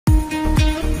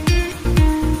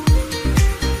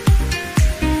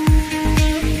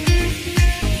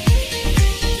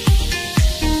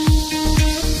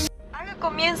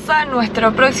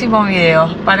nuestro próximo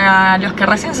video. Para los que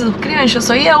recién se suscriben, yo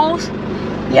soy Agus.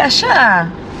 Y allá,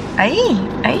 ahí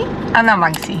anda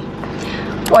Maxi.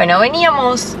 Bueno,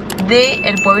 veníamos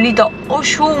del pueblito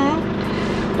Oshum.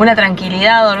 Una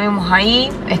tranquilidad, dormimos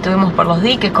ahí. Estuvimos por los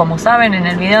diques, como saben, en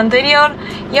el video anterior.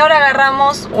 Y ahora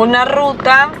agarramos una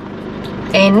ruta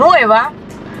nueva,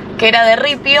 que era de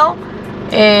ripio.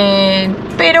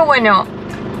 Pero bueno,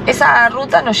 esa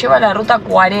ruta nos lleva a la ruta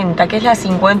 40, que es la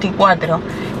 54.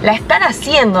 La están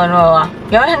haciendo nueva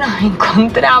y ahora nos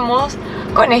encontramos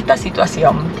con esta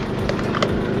situación.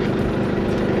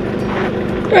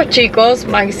 Los chicos,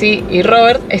 Maxi y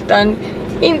Robert, están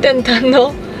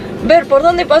intentando ver por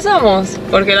dónde pasamos,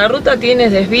 porque la ruta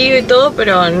tiene desvío y todo,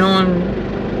 pero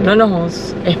no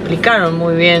nos explicaron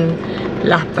muy bien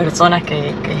las personas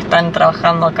que están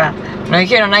trabajando acá. Nos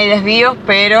dijeron hay desvíos,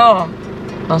 pero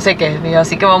no sé qué desvío,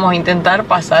 así que vamos a intentar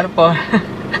pasar por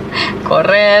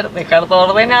correr, dejar todo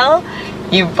ordenado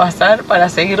y pasar para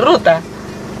seguir ruta.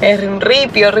 Es un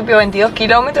ripio 22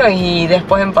 kilómetros y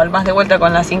después empalmas de vuelta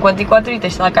con la 54 y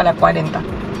te saca la 40.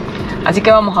 Así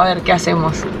que vamos a ver qué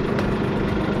hacemos.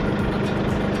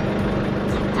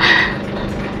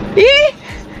 ¿Y?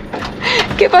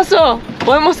 ¿Qué pasó?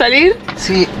 ¿Podemos salir?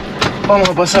 Sí, vamos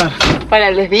a pasar. ¿Para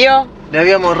el desvío? Le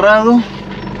habíamos errado,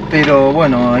 pero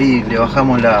bueno, ahí le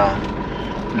bajamos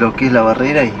lo que es la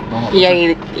barrera y vamos a pasar.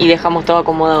 Y dejamos todo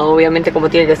acomodado, obviamente, como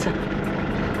tiene que ser.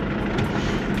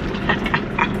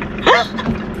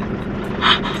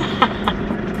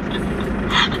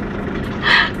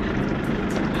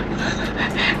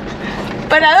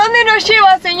 ¿Para dónde nos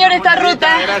lleva, señor, esta ruta?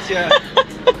 Gracias.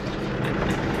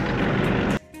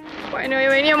 Bueno, y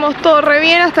veníamos todo re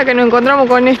bien hasta que nos encontramos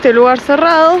con este lugar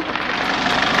cerrado.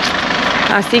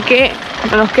 Así que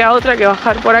no nos queda otra que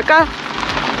bajar por acá.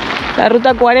 La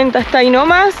ruta 40 está ahí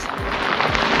nomás.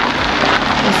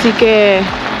 Así que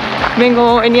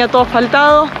venía todo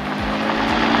asfaltado.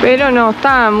 Pero no,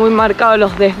 estaban muy marcados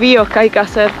los desvíos que hay que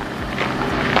hacer.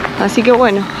 Así que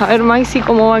bueno, a ver Maxi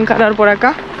cómo va a encarar por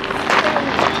acá.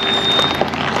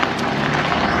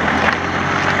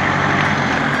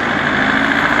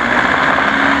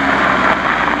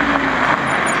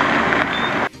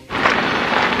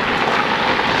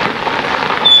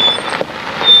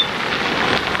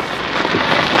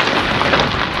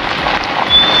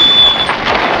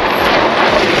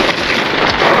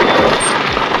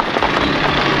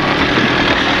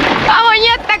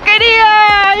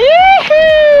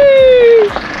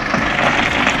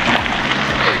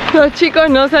 Los chicos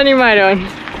no se animaron.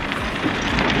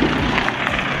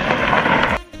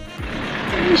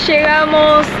 Y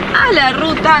llegamos a la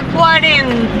ruta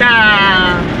 40.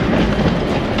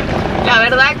 La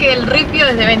verdad que el ripio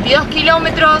es de 22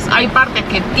 kilómetros. Hay partes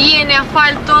que tiene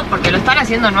asfalto, porque lo están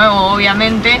haciendo nuevo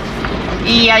obviamente.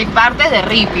 Y hay partes de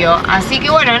ripio. Así que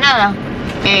bueno, nada.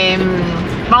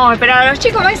 Vamos a esperar a los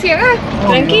chicos, Maxi, acá.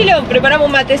 Tranquilo, preparamos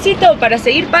un matecito para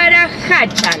seguir para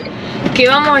Jáchal, que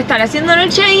vamos a estar haciendo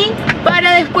noche ahí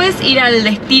para después ir al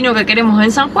destino que queremos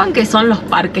en San Juan, que son los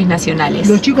parques nacionales.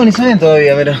 Los chicos ni saben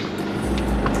todavía, mira.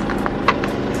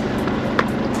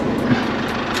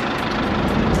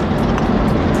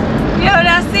 Y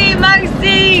ahora sí,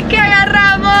 Maxi, ¿qué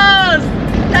agarramos?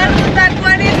 La ruta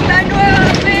 40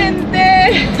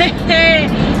 nuevamente.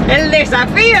 El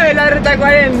desafío de la ruta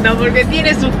 40, porque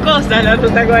tiene sus cosas la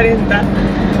ruta 40.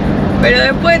 Pero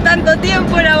después de tanto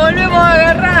tiempo la volvemos a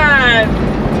agarrar.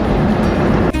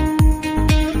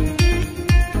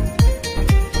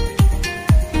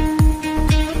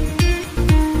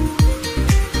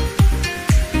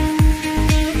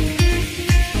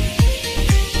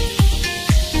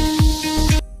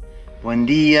 Buen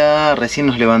día, recién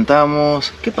nos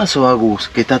levantamos. ¿Qué pasó, Agus,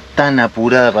 que está tan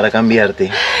apurada para cambiarte?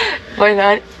 Bueno,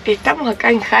 estamos acá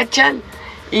en Jáchal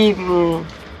y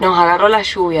nos agarró la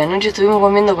lluvia. Anoche estuvimos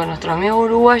comiendo con nuestro amigo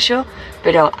uruguayo,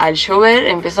 pero al llover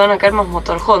empezaron a caer más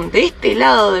motorhome. De este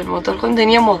lado del motorhome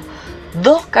teníamos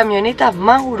 2 camionetas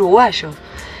más uruguayos.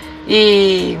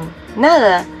 Y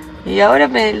nada, y ahora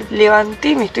me levanté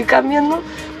y me estoy cambiando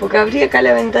porque abrí acá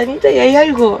la ventanita y hay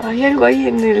algo ahí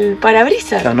en el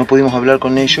parabrisas. Claro, no pudimos hablar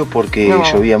con ellos porque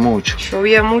llovía mucho.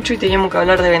 Llovía mucho y teníamos que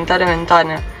hablar de ventana a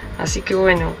ventana. Así que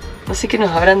bueno, no sé qué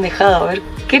nos habrán dejado, a ver,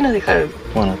 ¿qué nos dejaron?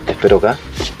 Bueno, te espero acá.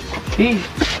 Sí.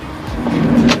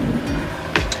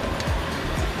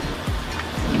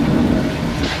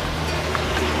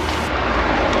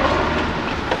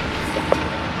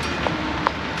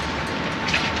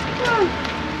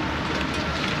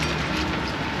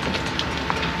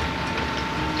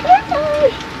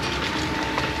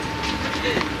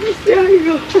 Hice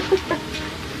algo.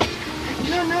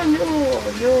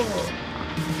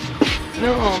 No.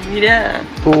 No, mirá.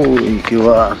 Uy, qué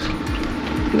barro.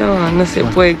 No se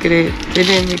puede creer.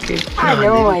 Créeme que... Ah,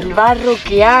 no, el barro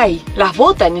que hay. Las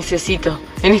botas necesito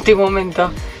en este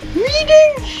momento.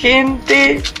 Miren,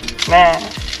 gente. Nah,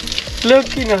 lo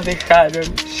que nos dejaron.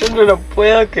 Yo no lo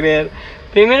puedo creer.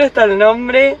 Primero está el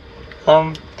nombre.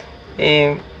 No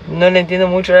le entiendo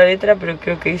mucho la letra, pero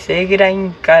creo que dice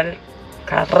Egrain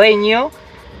Carreño.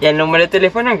 Y el número de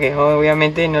teléfono, que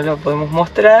obviamente no lo podemos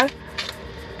mostrar.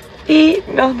 Y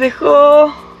nos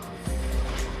dejó...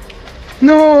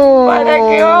 ¡No! Para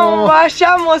que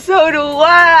vayamos a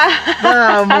Uruguay.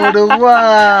 ¡Vamos,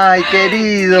 Uruguay,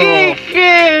 querido! ¡Qué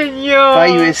genio!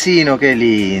 País vecino, qué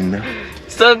lindo.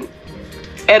 Son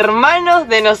hermanos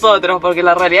de nosotros, porque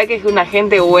la realidad que es una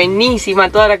gente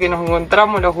buenísima, toda la que nos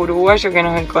encontramos, los uruguayos que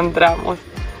nos encontramos.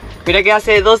 Mirá que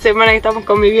hace 2 semanas que estamos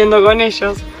conviviendo con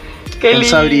ellos. ¡Qué lindo! Con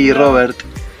Sabri y Robert.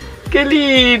 ¡Qué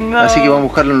lindo! Así que vamos a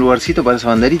buscarle un lugarcito para esa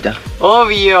banderita.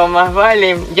 Obvio, más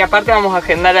vale. Y aparte vamos a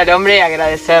agendar al hombre y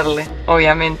agradecerle,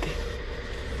 obviamente.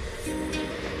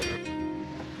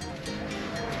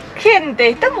 Gente,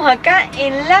 estamos acá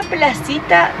en la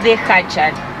placita de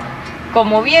Jáchal.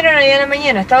 Como vieron, hoy en la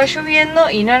mañana estaba lloviendo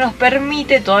y no nos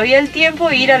permite todavía el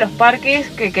tiempo ir a los parques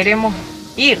que queremos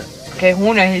ir. Que es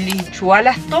uno es el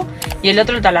Chualasto y el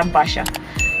otro el Talampaya.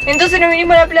 Entonces nos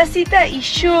vinimos a la placita y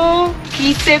yo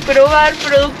quise probar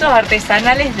productos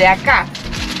artesanales de acá.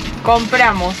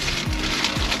 Compramos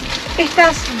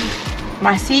estas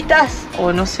masitas,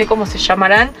 o no sé cómo se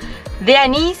llamarán, de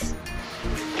anís,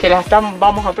 que las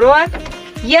vamos a probar,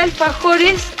 y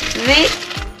alfajores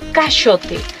de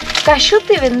cayote.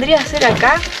 Cayote vendría a ser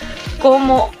acá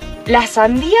como la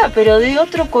sandía, pero de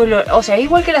otro color. O sea,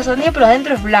 igual que la sandía, pero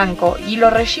adentro es blanco. Y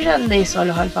lo rellenan de eso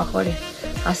los alfajores.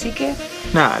 Así que...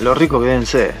 Nada, lo rico que deben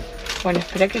ser. Bueno,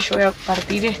 espera que yo voy a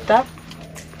partir esta.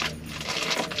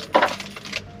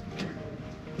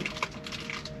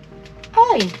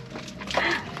 ¡Ay!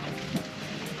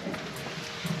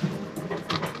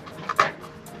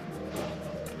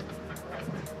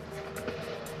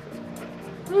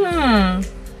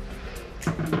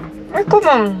 Es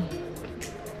como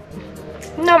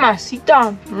una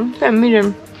masita.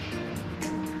 Miren.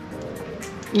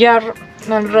 Y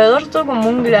alrededor todo como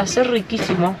un glacé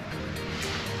riquísimo.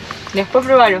 Después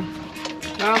probarlo.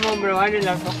 Vamos a probar el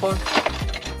alfajor.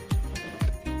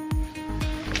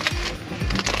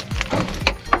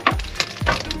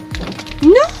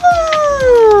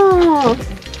 ¡No!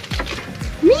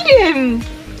 ¡Miren!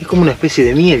 Es como una especie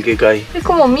de miel que cae. Es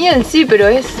como miel, sí, pero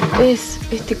es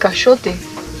este cayote.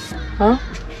 ¿Ah?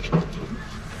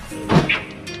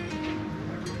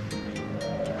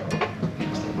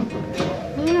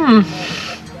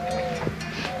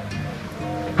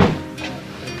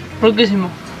 Riquísimo.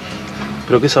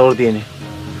 ¿Pero qué sabor tiene?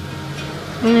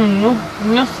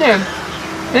 No sé.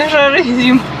 Es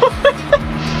rarísimo.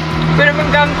 Pero me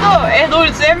encantó. Es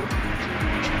dulce.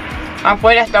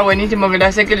 Afuera está buenísimo que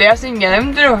la sé que le hacen. Y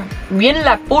adentro bien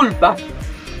la pulpa.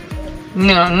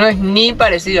 No es ni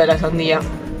parecido a la sandía.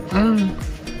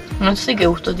 No sé qué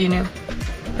gusto tiene.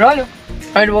 Pruébalo.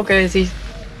 A ver vos qué decís.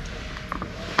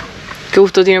 ¿Qué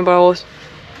gusto tiene para vos?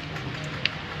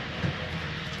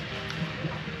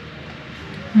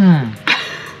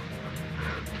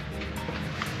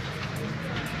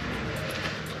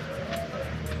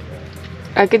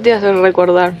 ¿A qué te hace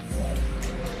recordar?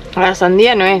 A la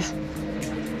sandía no es.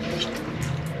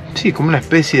 Sí, como una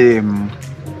especie de...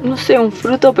 No sé, un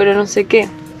fruto, pero no sé qué.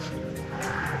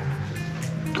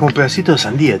 Como un pedacito de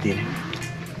sandía tiene.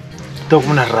 Todo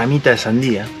como una ramita de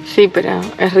sandía. Sí, pero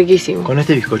es riquísimo. Con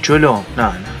este bizcochuelo,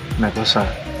 nada, una cosa...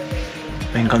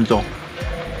 Me encantó.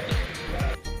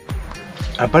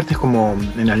 Aparte es como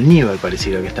en almíbar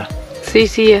pareciera que está.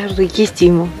 Sí, es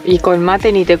riquísimo. Y con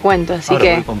mate ni te cuento, así ahora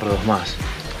que... voy a comprar 2 más.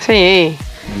 Sí.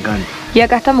 Me encanta. Y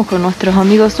acá estamos con nuestros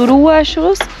amigos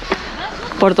uruguayos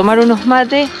por tomar unos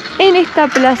mates en esta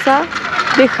plaza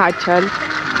de Jáchal.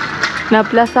 Una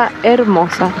plaza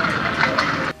hermosa.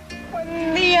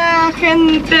 Buen día,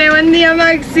 gente. Buen día,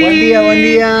 Maxi. Buen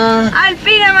día. Al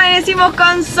fin amanecimos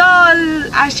con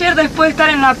sol. Ayer, después de estar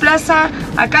en la plaza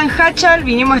acá en Jáchal,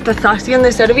 vinimos a esta estación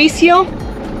de servicio.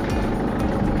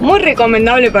 Muy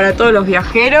recomendable para todos los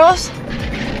viajeros.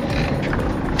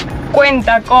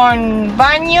 Cuenta con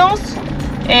baños.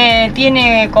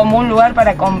 Tiene como un lugar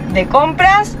de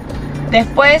compras.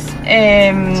 Después...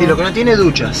 Sí, lo que no tiene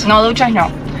duchas. No, duchas no.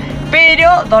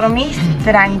 Pero dormís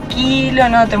tranquilo,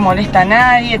 no te molesta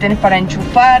nadie, tenés para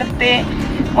enchufarte.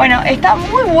 Bueno, está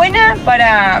muy buena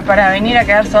para venir a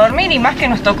quedarse a dormir y más que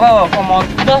nos tocó como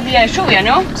 2 días de lluvia,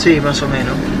 ¿no? Sí, más o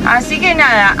menos. Así que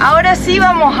nada, ahora sí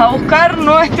vamos a buscar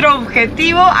nuestro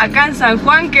objetivo acá en San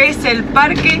Juan, que es el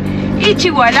Parque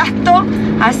Ushuaia-ALASKA.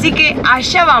 Así que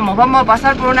allá vamos a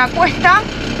pasar por una cuesta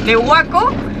de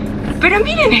huaco. Pero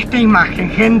miren esta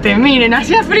imagen, gente, miren,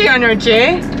 hacía frío anoche,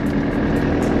 ¿eh?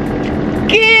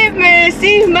 ¿Qué me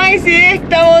decís, Maxi, de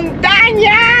esta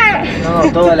montaña?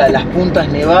 No, todas las puntas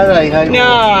nevadas es algo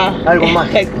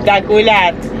mágico.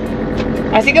 Espectacular.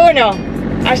 Así que bueno,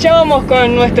 allá vamos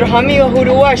con nuestros amigos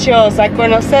uruguayos a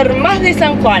conocer más de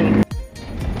San Juan.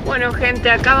 Bueno,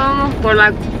 gente, acá vamos por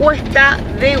la cuesta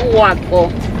de huaco.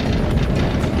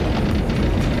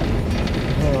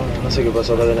 No sé qué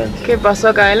pasó acá adelante. ¿Qué pasó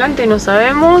acá adelante? No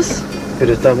sabemos.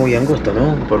 Pero está muy angosta,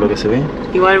 ¿no? Por lo que se ve.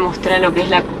 Igual mostrar lo que es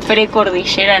la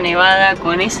precordillera nevada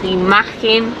con esa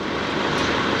imagen.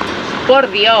 Por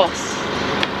Dios.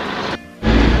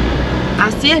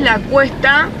 Así es la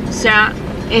cuesta. O sea,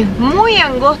 es muy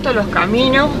angosto los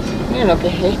caminos. Miren lo que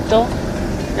es esto.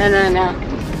 No.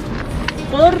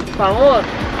 Por favor.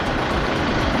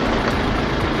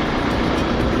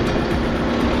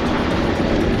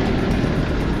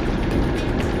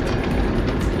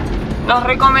 Nos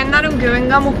recomendaron que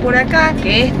vengamos por acá,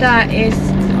 que esta es,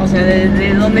 o sea,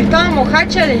 desde donde estábamos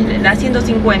Jáchal, desde la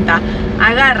 150,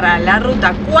 agarra la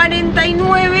ruta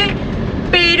 49,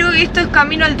 pero esto es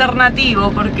camino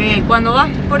alternativo, porque cuando vas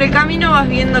por el camino vas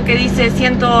viendo que dice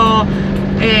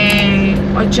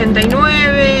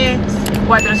 189,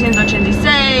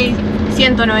 486,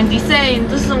 196,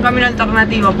 entonces es un camino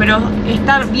alternativo, pero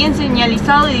está bien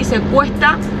señalizado y dice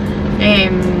cuesta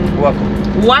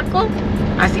huaco.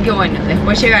 Así que bueno,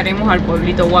 después llegaremos al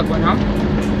pueblito huaco, ¿no?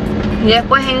 Y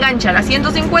después engancha la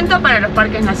 150 para los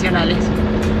parques nacionales.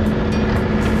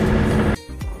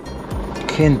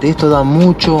 Gente, esto da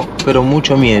mucho, pero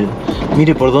mucho miedo.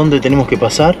 Mire por dónde tenemos que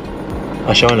pasar.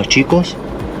 Allá van los chicos.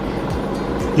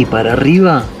 Y para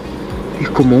arriba es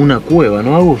como una cueva,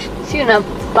 ¿no, Agus? Sí, una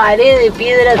pared de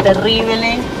piedra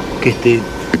terrible. Que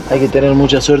hay que tener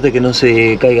mucha suerte que no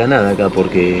se caiga nada acá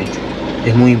porque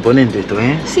es muy imponente esto,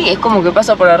 ¿eh? Sí, es como que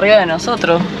pasa por arriba de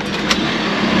nosotros.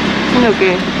 Es lo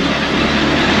que...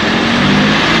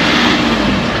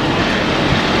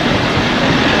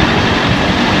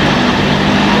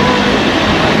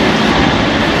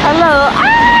 Al lado.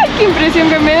 ¡Ay! ¡Qué impresión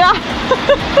que me da!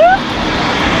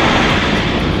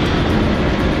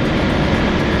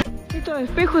 Estos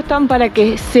espejos están para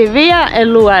que se vea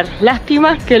el lugar.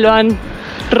 Lástima que lo han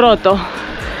roto.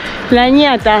 La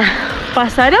ñata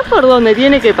 ¿pasará por donde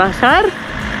tiene que pasar?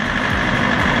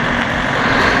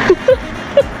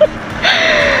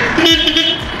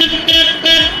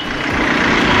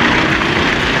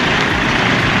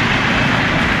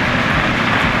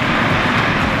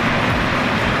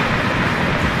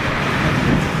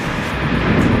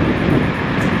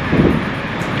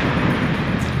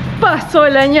 Pasó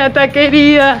la ñata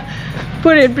querida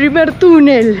por el primer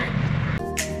túnel.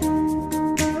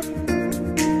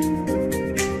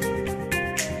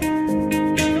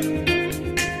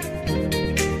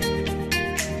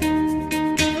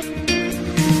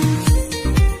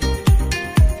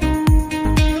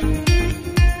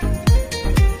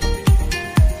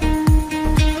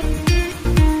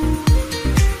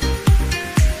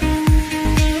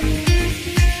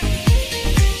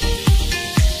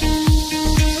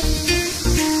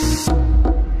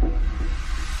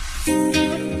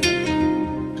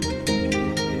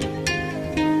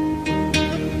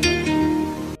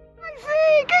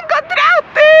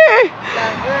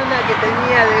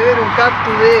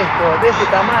 Cactus de ese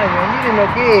tamaño, miren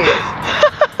lo que es.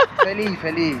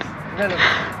 Feliz. Mirá lo que es.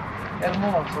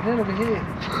 Hermoso, mirá lo que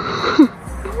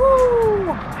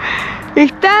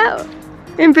es.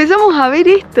 Empezamos a ver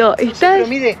esto. Está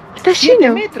mide está 7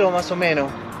 lleno. metros más o menos.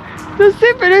 No sé,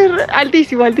 pero es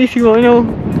altísimo, no.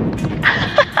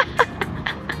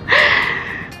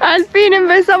 Al fin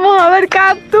empezamos a ver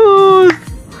cactus.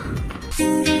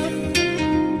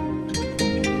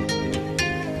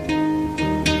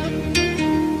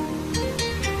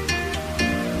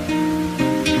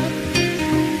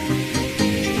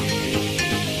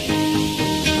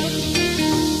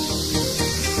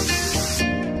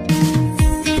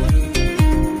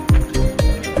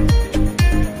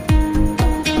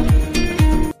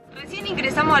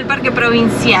 Al parque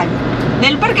provincial.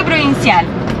 Del parque provincial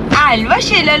al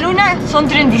Valle de la Luna son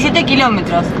 37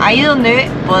 kilómetros. Ahí donde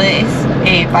podés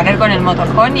parar con el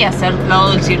motorhome y hacer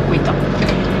todo el circuito.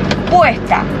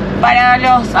 Cuesta para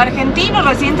los argentinos,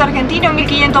 residentes argentinos,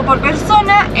 1.500 por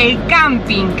persona. El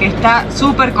camping, que está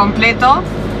súper completo,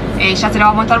 ya se lo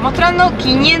vamos a estar mostrando,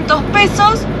 500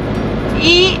 pesos.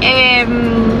 Y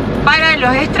para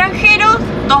los extranjeros,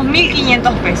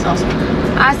 2.500 pesos.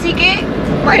 Así que,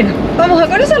 bueno, vamos a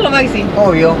conocerlo, Maxi.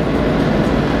 Obvio.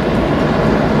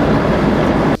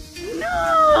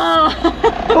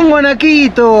 ¡No! ¡Un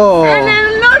guanaquito! ¡En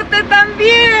el norte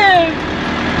también!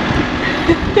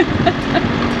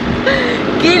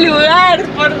 ¡Qué lugar,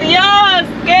 por Dios!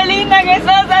 ¡Qué linda que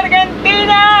sos,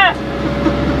 Argentina!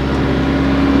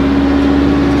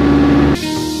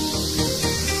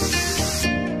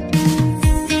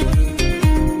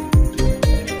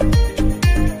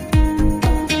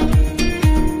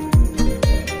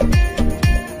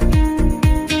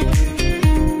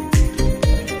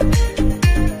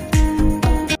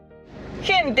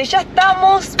 Gente, ya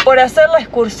estamos por hacer la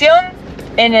excursión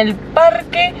en el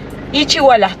parque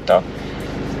Ischigualasto.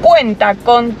 Cuenta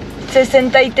con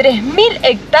 63.000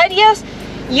 hectáreas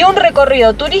y un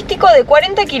recorrido turístico de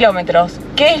 40 kilómetros,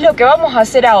 que es lo que vamos a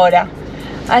hacer ahora.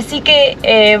 Así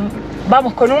que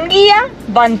vamos con un guía,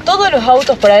 van todos los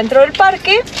autos por adentro del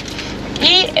parque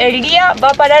y el guía va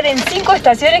a parar en 5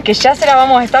 estaciones que ya se las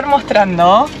vamos a estar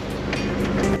mostrando.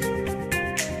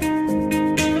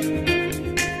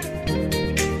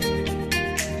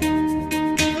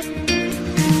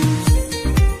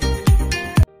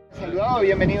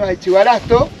 Bienvenidos a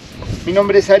Ischigualasto. Mi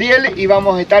nombre es Ariel y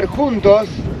vamos a estar juntos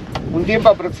un tiempo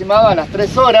aproximado a las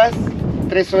 3 horas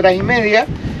y media,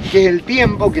 que es el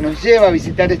tiempo que nos lleva a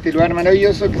visitar este lugar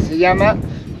maravilloso que se llama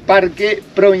Parque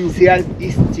Provincial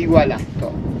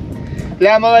Ischigualasto.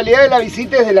 La modalidad de la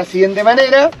visita es de la siguiente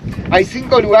manera. Hay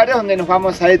 5 lugares donde nos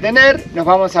vamos a detener, nos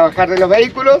vamos a bajar de los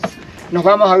vehículos, nos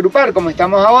vamos a agrupar como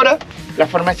estamos ahora. La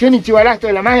formación Ischigualasto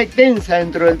es la más extensa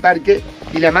dentro del parque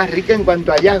y la más rica en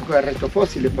cuanto a hallazgos de restos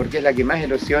fósiles, porque es la que más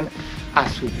erosión ha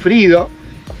sufrido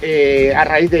a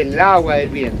raíz del agua, del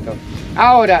viento.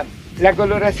 Ahora, la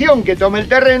coloración que toma el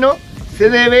terreno se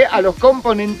debe a los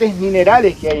componentes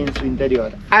minerales que hay en su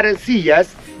interior.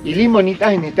 Arcillas y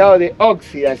limonitas en estado de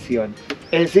oxidación.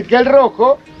 Es decir que el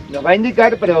rojo nos va a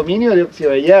indicar predominio de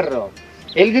óxido de hierro.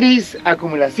 El gris,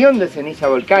 acumulación de ceniza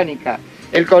volcánica.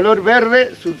 El color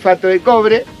verde, sulfato de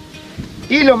cobre.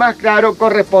 Y lo más claro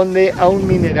corresponde a un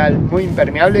mineral muy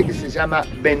impermeable que se llama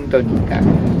bentonita.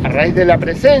 A raíz de la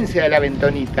presencia de la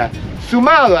bentonita,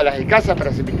 sumado a las escasas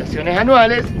precipitaciones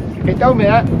anuales, esta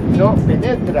humedad no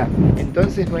penetra,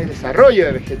 entonces no hay desarrollo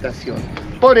de vegetación.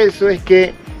 Por eso es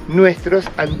que nuestros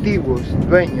antiguos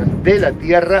dueños de la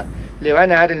tierra le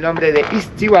van a dar el nombre de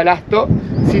Ischigualasto,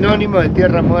 sinónimo de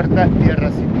tierra muerta, tierra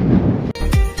sin vida.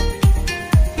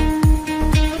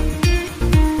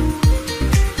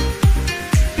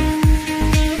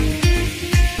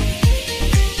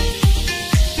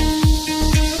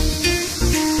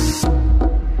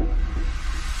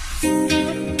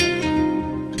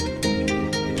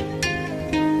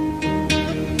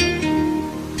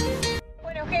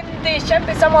 Ya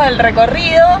empezamos el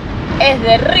recorrido, es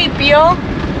de ripio,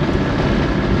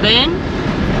 ¿ven?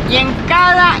 Y en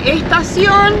cada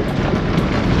estación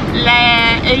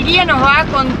el guía nos va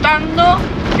contando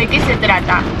de qué se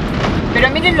trata. Pero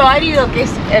miren lo árido que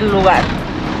es el lugar.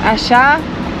 Allá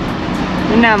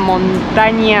una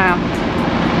montaña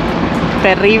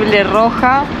terrible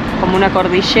roja, como una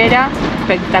cordillera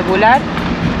espectacular.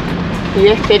 Y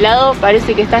de este lado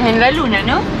parece que estás en la luna,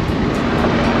 ¿no?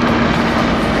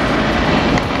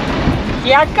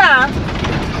 Y acá,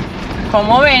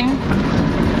 como ven,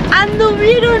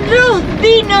 anduvieron los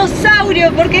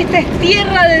dinosaurios, porque esta es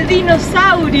tierra de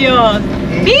dinosaurios.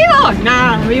 ¿Vivos?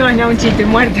 No, vivos no, un chiste,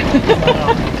 muertos.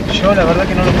 No, yo la verdad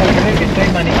que no lo puedo creer, que estoy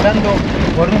manejando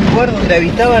por un lugar donde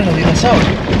habitaban los dinosaurios.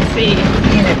 Sí.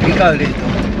 Inexplicable esto.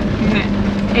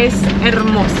 Es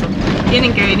hermoso.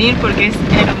 Tienen que venir porque es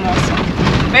hermoso.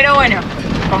 Pero bueno,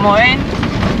 como ven,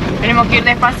 tenemos que ir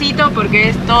despacito porque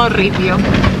es todo ripio.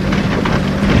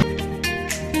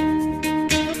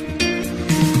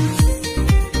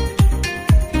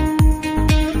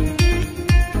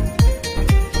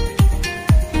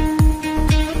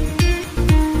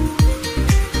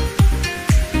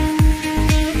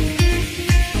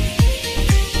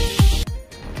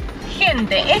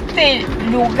 Este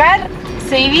lugar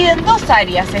se divide en 2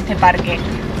 áreas, este parque,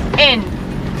 en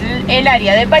el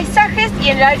área de paisajes y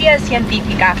en el área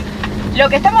científica. Lo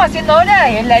que estamos haciendo ahora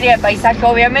es el área de paisaje,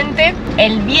 obviamente.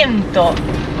 El viento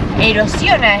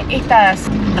erosiona estas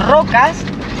rocas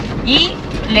y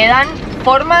le dan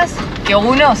formas que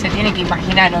uno se tiene que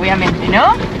imaginar, obviamente,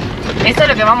 ¿no? Eso es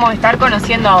lo que vamos a estar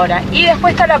conociendo ahora. Y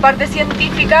después está la parte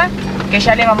científica que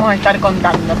ya le vamos a estar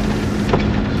contando.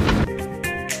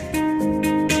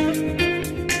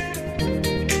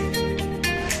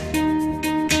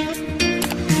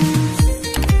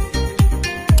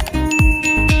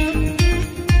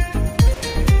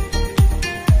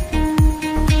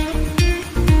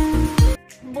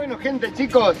 Gente,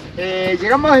 chicos,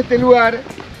 llegamos a este lugar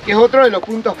que es otro de los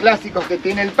puntos clásicos que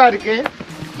tiene el parque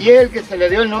y es el que se le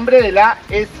dio el nombre de la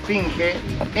Esfinge,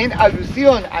 en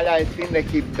alusión a la Esfinge de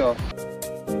Egipto.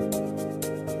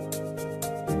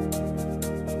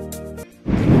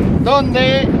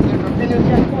 Donde el Rogelio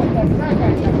Díaz saca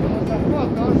estas famosas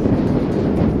fotos.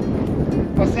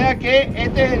 O sea que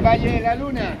este es el Valle de la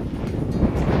Luna.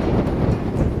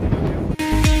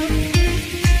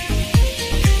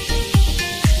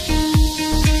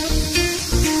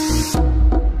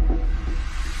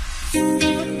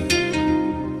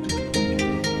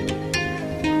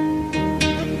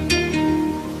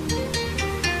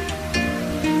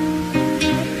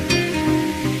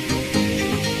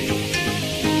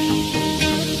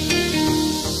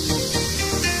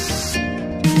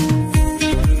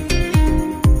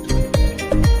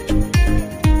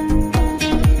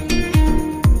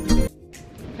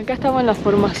 Acá estamos en la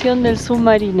formación del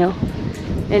submarino.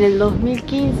 En el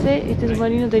 2015 este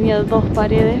submarino tenía 2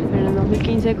 paredes, pero en el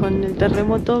 2015 con el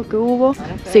terremoto que hubo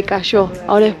se cayó.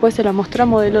 Ahora después se la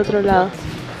mostramos del otro lado.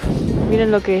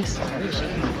 Miren lo que es.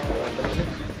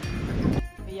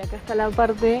 Y acá está la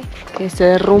parte que se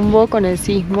derrumbó con el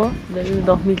sismo del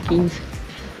 2015.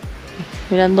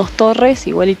 Eran 2 torres,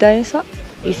 igualita a esa,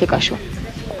 y se cayó.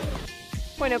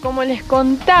 Bueno, como les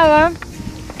contaba,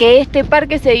 que este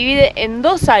parque se divide en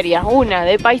 2 áreas, una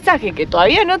de paisaje que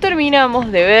todavía no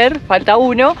terminamos de ver, falta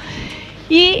uno,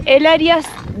 y el área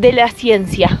de la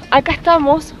ciencia. Acá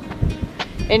estamos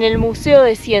en el Museo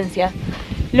de Ciencia.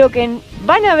 Lo que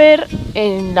van a ver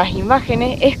en las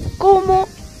imágenes es cómo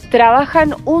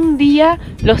trabajan un día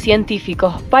los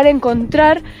científicos para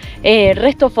encontrar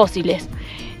restos fósiles.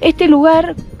 Este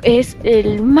lugar es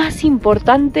el más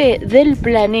importante del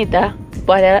planeta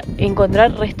para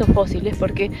encontrar restos fósiles,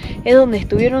 porque es donde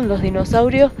estuvieron los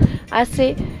dinosaurios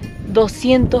hace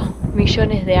 200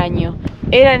 millones de años.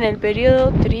 Era en el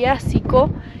periodo Triásico,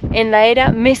 en la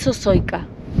era Mesozoica.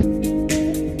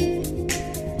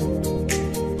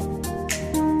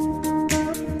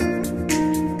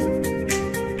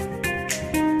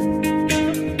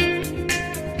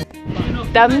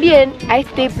 También a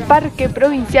este parque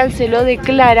provincial se lo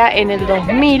declara en el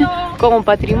 2000 como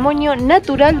Patrimonio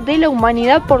Natural de la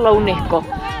Humanidad por la UNESCO.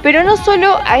 Pero no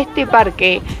solo a este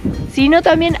parque, sino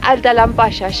también al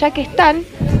Talampaya, ya que están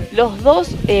los dos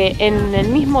en el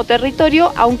mismo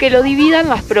territorio, aunque lo dividan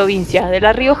las provincias de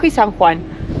La Rioja y San Juan.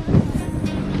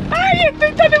 ¡Ay,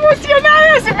 estoy tan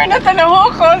emocionada! Se me notan los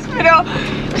ojos, pero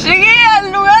llegué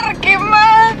al lugar que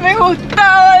más me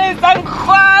gustaba de San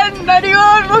Juan.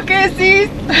 Narigón, ¿vos qué decís?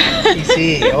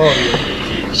 Sí, obvio.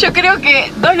 Yo creo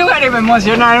que 2 lugares me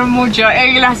emocionaron mucho.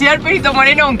 El glaciar Perito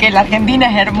Moreno, aunque la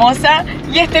Argentina es hermosa,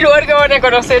 y este lugar que van a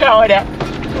conocer ahora.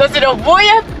 No se los voy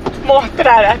a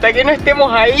mostrar hasta que no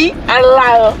estemos ahí al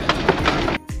lado.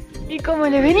 Y como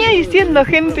les venía diciendo,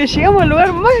 gente, llegamos al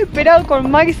lugar más esperado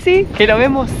con Maxi, que lo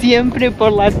vemos siempre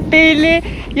por la tele.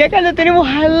 Y acá lo tenemos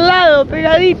al lado,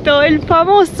 pegadito, el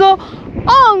famoso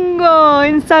hongo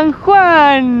en San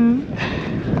Juan.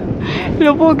 No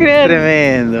lo puedo creer.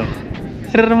 Tremendo.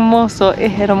 Hermoso,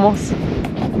 es hermoso.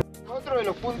 Otro de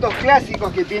los puntos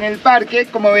clásicos que tiene el parque,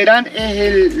 como verán, es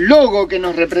el logo que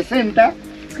nos representa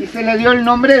y se le dio el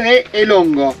nombre de el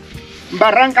hongo.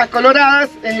 Barrancas Coloradas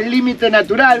es el límite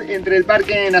natural entre el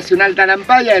Parque Nacional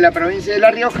Talampaya de la provincia de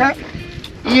La Rioja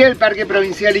y el Parque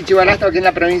Provincial Ichibalasto, aquí en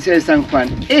la provincia de San Juan.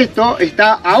 Esto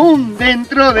está aún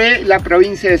dentro de la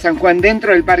provincia de San Juan,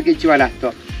 dentro del Parque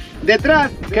Ichibalasto. Detrás...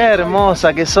 ¡Qué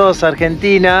hermosa que sos,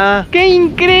 Argentina! ¡Qué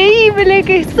increíble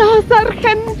que sos,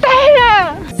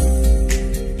 Argentina!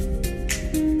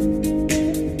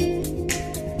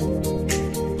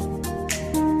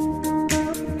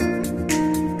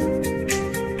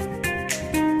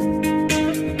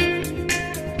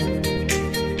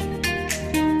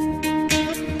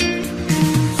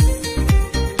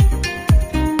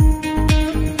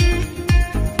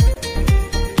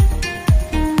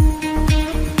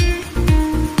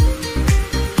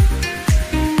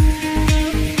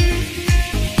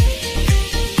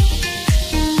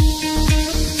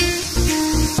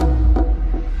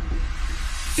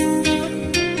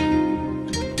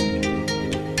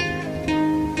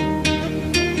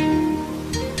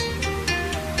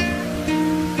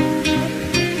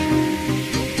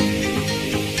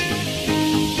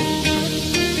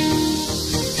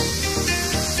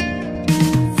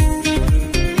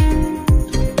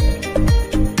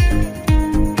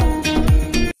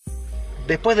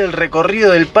 Después del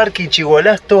recorrido del Parque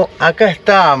Ichibalasto, acá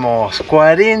estamos.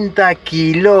 40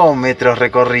 kilómetros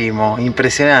recorrimos.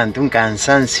 Impresionante, un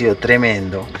cansancio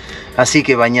tremendo. Así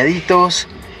que bañaditos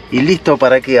y listo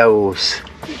para qué, Agus.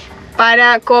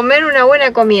 para comer una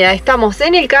buena comida. Estamos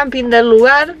en el camping del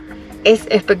lugar, es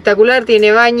espectacular,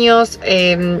 tiene baños,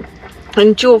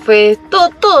 enchufes,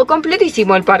 todo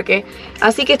completísimo el parque.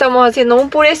 Así que estamos haciendo un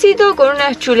purecito con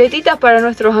unas chuletitas para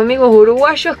nuestros amigos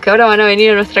uruguayos que ahora van a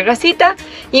venir a nuestra casita.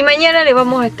 Y mañana les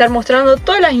vamos a estar mostrando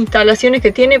todas las instalaciones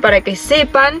que tiene para que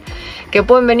sepan que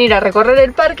pueden venir a recorrer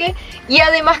el parque y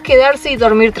además quedarse y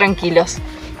dormir tranquilos.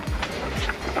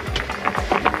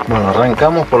 Bueno,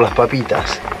 arrancamos por las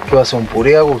papitas. ¿Qué va a ser, un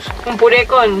puré, Agus? Un puré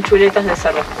con chuletas de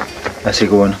cerdo. Así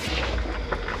que bueno.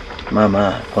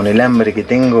 Mamá, con el hambre que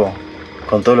tengo,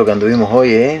 con todo lo que anduvimos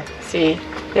hoy, ¿eh? Sí,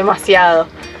 demasiado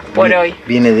por hoy.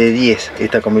 Viene de 10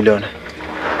 esta comilona.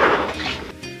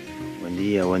 Buen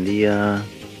día, buen día.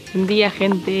 Buen día,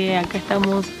 gente. Acá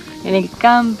estamos en el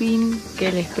camping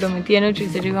que les prometí anoche y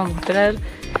se lo iba a mostrar.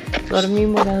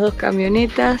 Dormimos las dos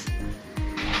camionetas.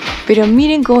 Pero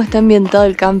miren cómo está ambientado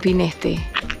el camping este.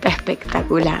 Está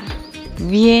espectacular.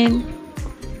 Bien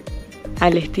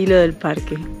al estilo del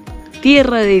parque.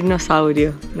 Tierra de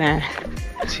dinosaurio. Nada.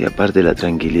 Sí, aparte de la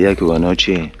tranquilidad que hubo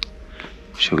anoche,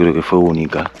 yo creo que fue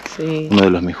única. Sí. Uno de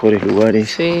los mejores lugares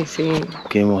Sí.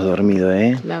 que hemos dormido,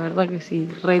 ¿eh? La verdad que sí,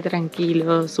 re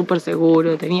tranquilo, súper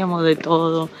seguro, teníamos de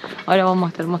todo. Ahora vamos a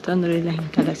estar mostrándoles las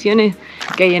instalaciones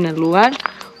que hay en el lugar.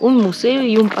 Un museo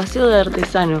y un paseo de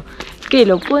artesano que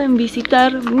lo pueden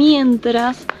visitar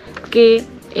mientras que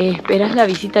esperas la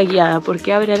visita guiada,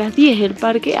 porque abre a las 10 el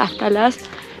parque hasta las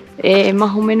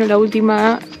más o menos la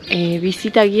última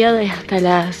visita guiada es hasta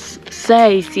las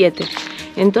 6, 7.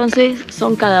 Entonces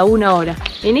son cada una hora.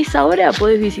 En esa hora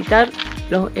podés visitar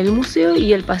el museo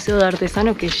y el paseo de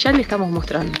artesanos que ya le estamos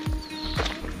mostrando.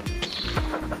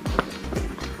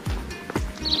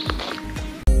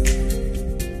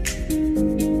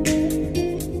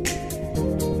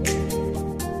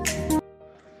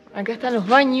 Acá están los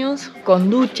baños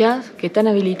con duchas que están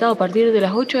habilitados a partir de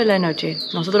las 8 de la noche.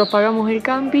 Nosotros pagamos el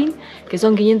camping, que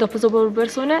son 500 pesos por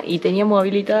persona, y teníamos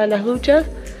habilitadas las duchas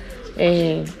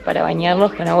para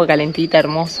bañarnos con agua calentita,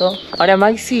 hermoso. Ahora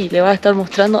Maxi le va a estar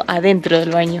mostrando adentro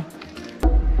del baño.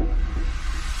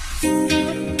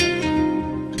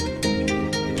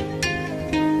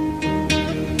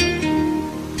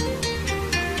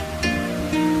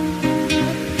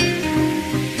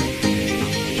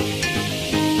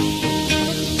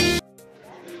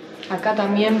 Acá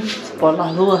también, por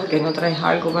las dudas que no traes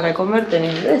algo para comer,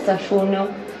 tenés desayuno,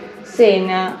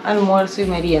 cena, almuerzo y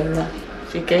merienda.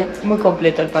 Así que muy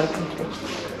completo el parque.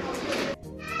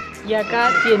 Y acá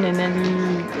tienen el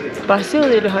paseo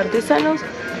de los artesanos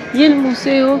y el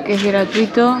museo, que es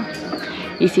gratuito.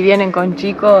 Y si vienen con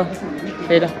chicos,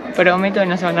 se los prometo que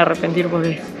no se van a arrepentir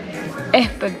porque es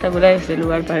espectacular ese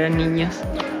lugar para niños.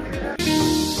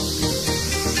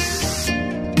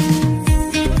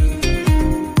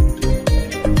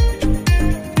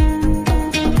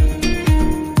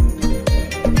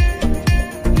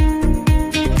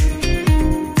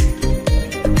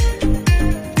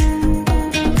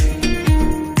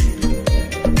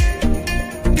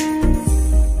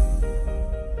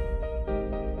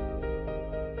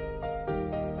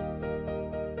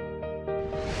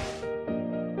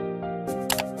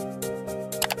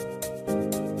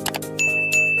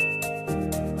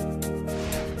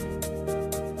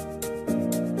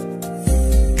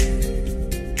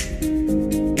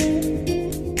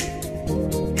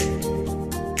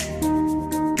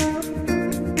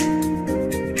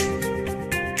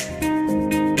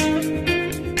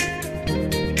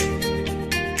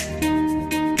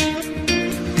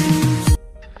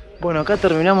 Bueno, acá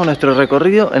terminamos nuestro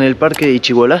recorrido en el parque de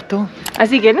Ichigualasto.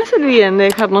 Así que no se olviden de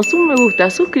dejarnos un me gusta,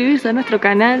 suscribirse a nuestro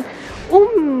canal,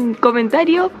 un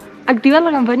comentario, activar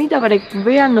la campanita para que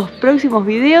vean los próximos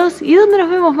videos. ¿Y dónde nos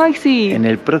vemos, Maxi? En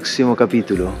el próximo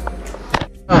capítulo.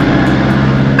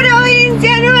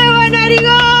 ¡Provincia Nueva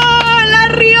Narigón! ¡La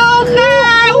Rioja!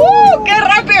 ¡Qué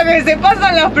rápido que se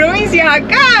pasan las provincias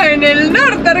acá, en el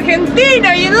norte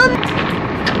argentino! ¿Y dónde?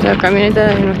 La camioneta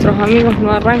de nuestros amigos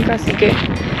no arranca, así que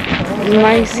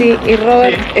Maxi y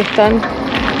Robert están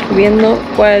viendo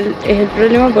cuál es el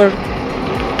problema por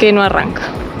qué no arranca.